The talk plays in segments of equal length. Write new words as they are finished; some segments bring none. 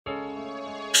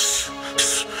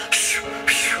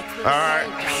Alright.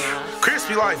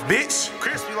 KrispyLife, bitch.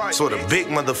 KrispyLife. So the big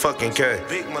motherfucking K.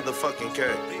 Big motherfucking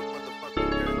K.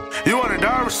 You wanna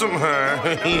die with some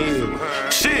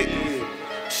Shit.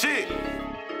 Shit.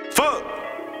 Fuck.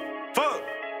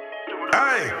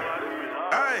 Hey.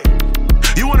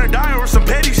 You wanna die over some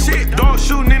petty shit? Dog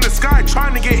shooting in the sky,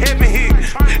 trying to get heaven hit.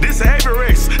 This a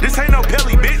Averex, this ain't no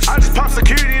belly, bitch. I just pop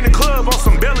security in the club on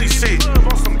some belly shit.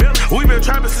 We been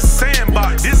trapping since the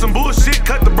sandbox. Did some bullshit,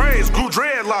 cut the braids, grew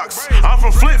dreadlocks. I'm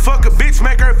from Flint, fuck a bitch,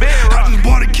 make her bed rock. I just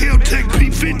bought a Kel-Tec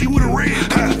P50 with a red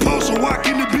top. Supposed to walk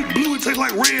in the big blue, it taste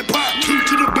like red pop. Two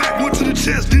to the back, one to the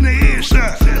chest, then the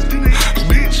headshot.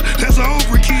 Bitch, that's an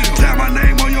overkill. Tap my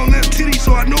name on your left titty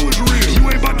so I know it's real. You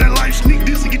ain't about that life, sneak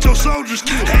this and get your soldiers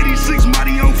killed. 86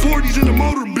 mighty on 40s in the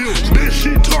motor build. Best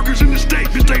shit talkers in the state,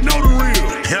 bitch, they know the real.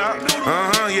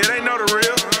 Yeah, they know the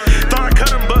real. Thought I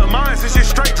cut him, but mine's it's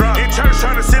just straight drop. In church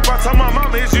trying to sip, I told my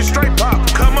mama it's just straight pop.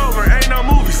 Come over, ain't no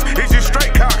movies, it's just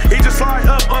straight cock. He just slide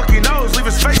up, unky nose, leave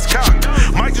his face cocked.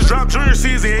 Mike just dropped junior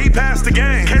season, he passed the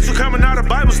game. Catch you coming out of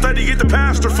Bible study, get the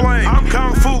pastor flame. I'm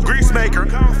Kung Fu grease maker.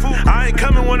 I ain't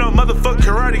coming with no motherfucking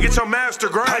karate, get your master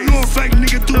grade. I know a fake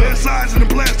nigga threw SIs in a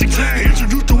plastic chain.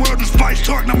 Introduced the world to spice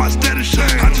talk, now my status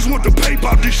shame. I just want to pay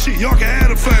pop this shit, y'all can have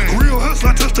the fame. Real hustle,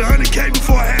 I touched 100K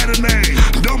before I had a name.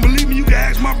 Don't believe me, you can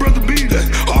ask my brother B.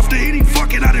 Off the hitting,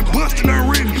 fuck it, I done busted her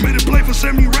rim. Made a play for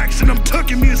 70 racks and I'm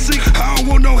tucking me a 6. I don't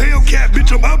want no Hellcat,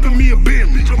 bitch, I'm upping me a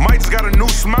Bentley. Mike's got a new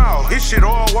smile, his shit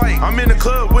all white. I'm in the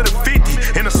club with a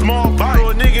 50 and a small bike.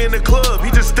 Throw a nigga in the club,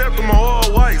 he just stepped on my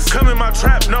all whites. Come in my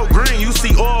trap, no green, you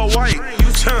see all white.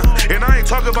 And I ain't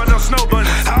talking about no snow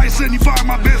bunnies. I ain't 75,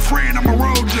 my best friend, I'm a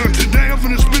road judge. Today I'm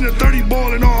finna spend a 30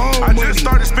 ballin' on old money. I just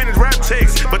started spinning rap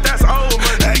checks, but that's old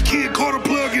money. Hey kid, caught a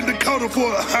plug in Dakota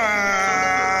for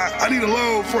I need a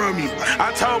load from you.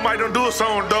 I told Mike don't do it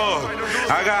on dog.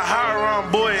 I got high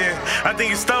around boy and I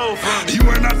think he stole from me. You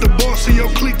are not the boss of your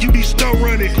clique, you be still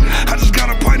running. I just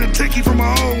got a pint of techie from my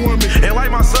old woman. And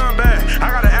like my son back, I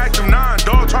got an active 9.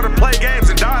 Dog try to play games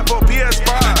and die for a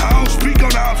PS5. I don't speak on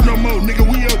the ops no more, nigga,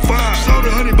 we up 5. Sold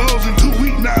 100 bowls in 2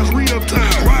 weeks, now it's re-up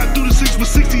time. Ride through the 6 with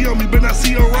 60 on me, but I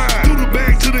see her ride. Threw the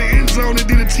bag to the end zone and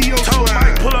did a T.O. Told slide.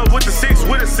 Mike pull up with the 6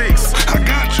 with a 6. I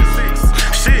got you.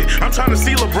 Shit, I'm trying to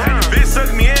see LeBron. Bitch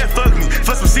suck me and fuck me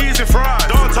for some seasoned fries.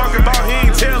 Dog talking about he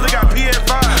ain't tell, it got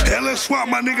PF5. LS swap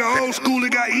my nigga old school,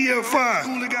 it got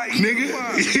EF5. Nigga,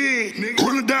 yeah.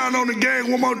 Run it down on the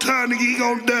gang one more time, nigga, he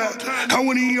gon' die. I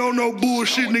when he on no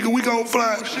bullshit, nigga, we gon'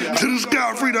 fly to the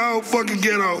sky, free the whole fucking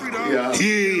ghetto.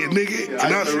 Yeah, nigga.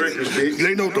 And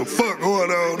they know what the fuck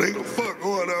going on,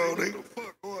 nigga.